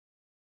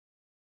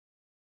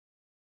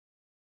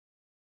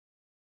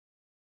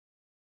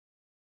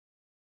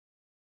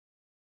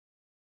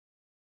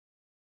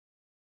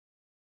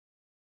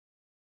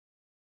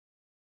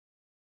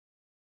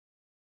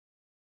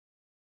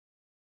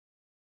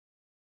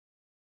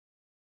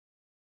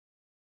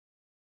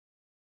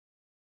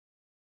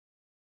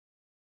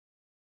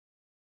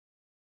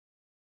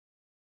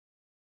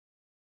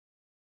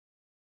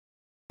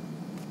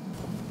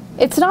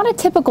It's not a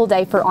typical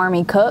day for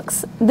Army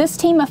cooks. This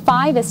team of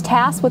 5 is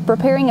tasked with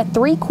preparing a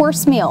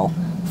 3-course meal,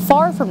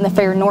 far from the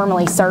fare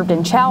normally served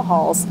in chow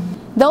halls.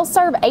 They'll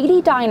serve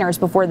 80 diners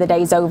before the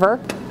day's over,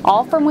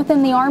 all from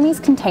within the Army's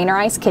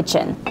containerized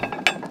kitchen.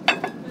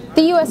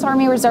 The U.S.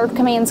 Army Reserve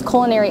Command's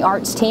Culinary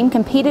Arts team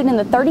competed in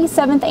the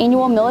 37th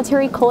Annual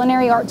Military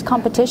Culinary Arts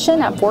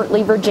Competition at Fort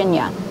Lee,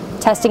 Virginia,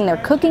 testing their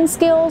cooking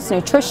skills,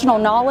 nutritional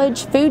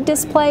knowledge, food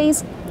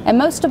displays, and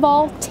most of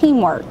all,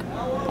 teamwork.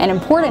 An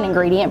important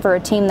ingredient for a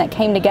team that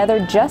came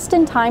together just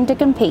in time to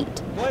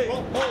compete.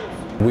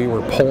 We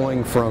were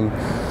pulling from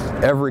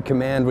every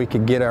command we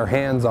could get our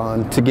hands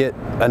on to get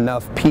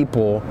enough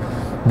people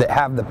that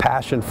have the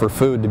passion for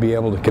food to be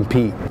able to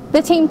compete.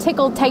 The team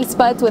tickled taste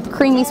buds with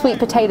creamy sweet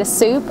potato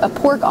soup, a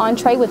pork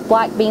entree with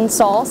black bean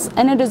sauce,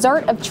 and a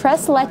dessert of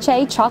tres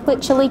leche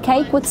chocolate chili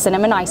cake with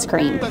cinnamon ice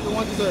cream.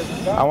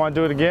 I want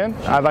to do it again.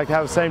 I'd like to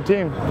have the same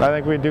team. I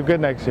think we'd do good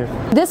next year.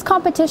 This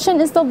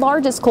competition is the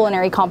largest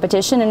culinary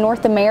competition in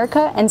North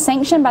America and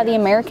sanctioned by the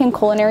American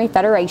Culinary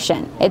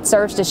Federation. It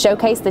serves to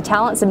showcase the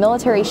talents of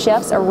military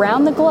chefs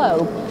around the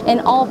globe in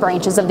all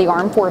branches of the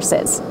armed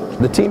forces.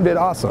 The team did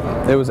awesome.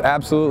 It was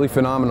absolutely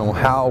phenomenal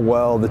how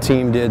well the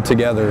team did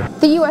together.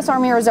 The U.S.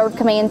 Army Reserve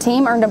Command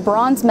team earned a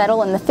bronze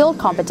medal in the field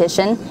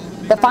competition.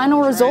 The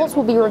final results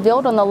will be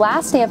revealed on the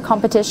last day of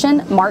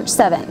competition, March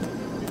 7th.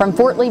 From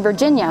Fort Lee,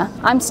 Virginia,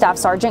 I'm Staff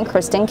Sergeant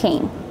Kristen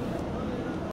King.